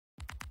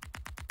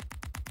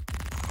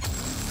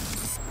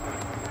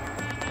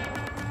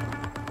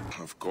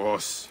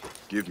course.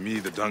 Give me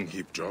the dung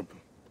heap job.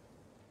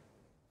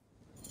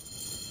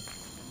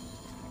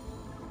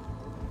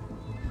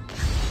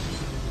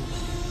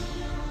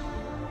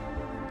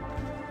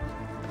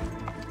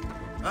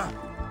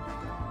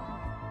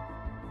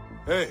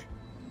 Hey,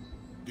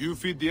 do you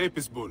feed the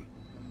Apis bull?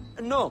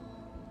 No.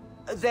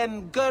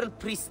 Them girl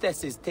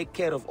priestesses take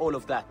care of all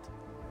of that.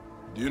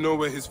 Do you know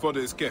where his fodder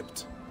is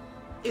kept?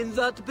 In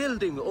that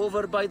building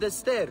over by the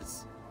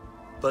stairs.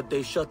 But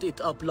they shut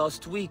it up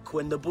last week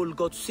when the bull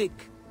got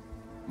sick.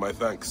 My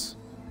thanks.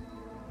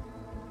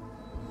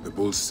 The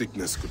bull's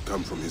sickness could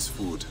come from his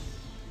food.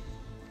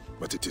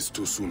 But it is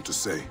too soon to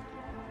say.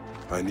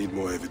 I need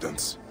more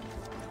evidence.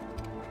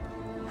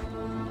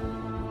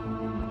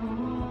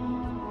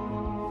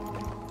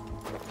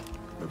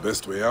 The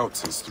best way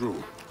out is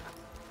through.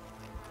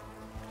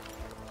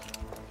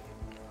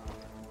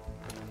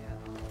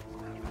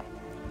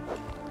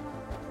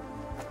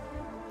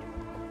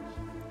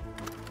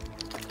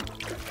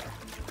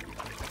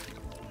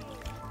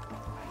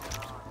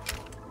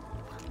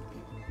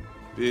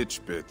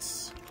 Pitch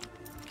pits.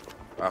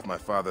 Half my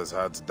father's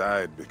herds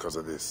died because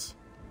of this.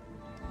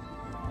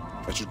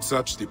 I should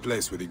search the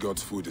place where the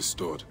god's food is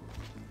stored.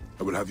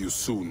 I will have you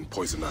soon,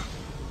 poisoner.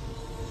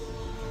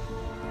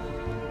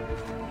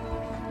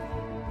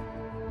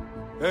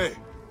 Hey,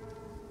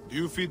 do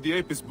you feed the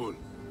Apis bull?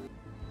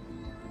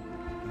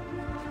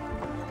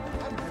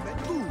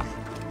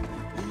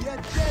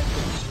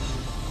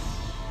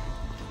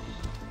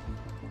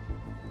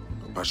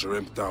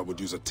 Ptah would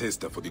use a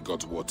taster for the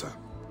god's water.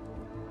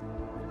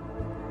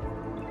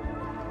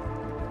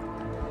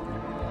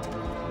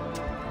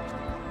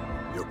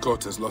 Your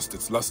coat has lost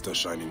its luster,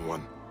 Shining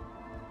One.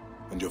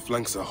 And your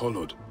flanks are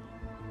hollowed.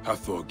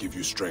 Hathor give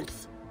you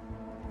strength.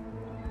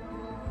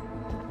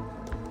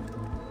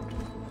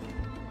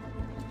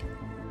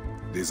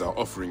 These are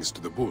offerings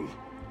to the bull.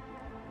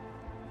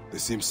 They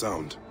seem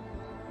sound.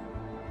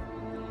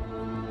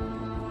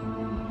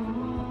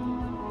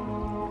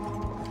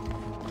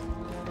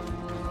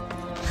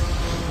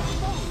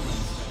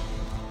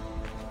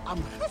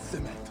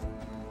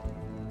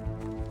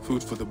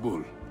 Food for the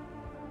bull.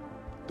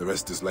 The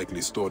rest is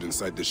likely stored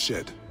inside the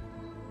shed.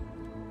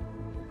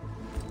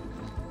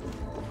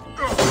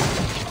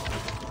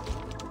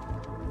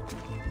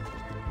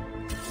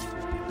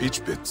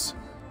 Peach pits.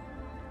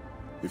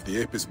 If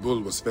the Apis bull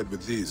was fed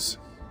with these,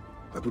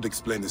 that would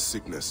explain his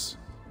sickness.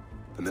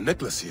 And the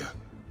necklace here.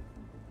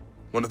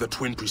 One of the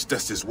twin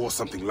priestesses wore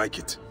something like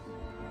it.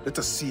 Let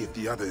us see if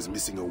the other is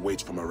missing a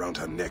weight from around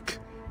her neck.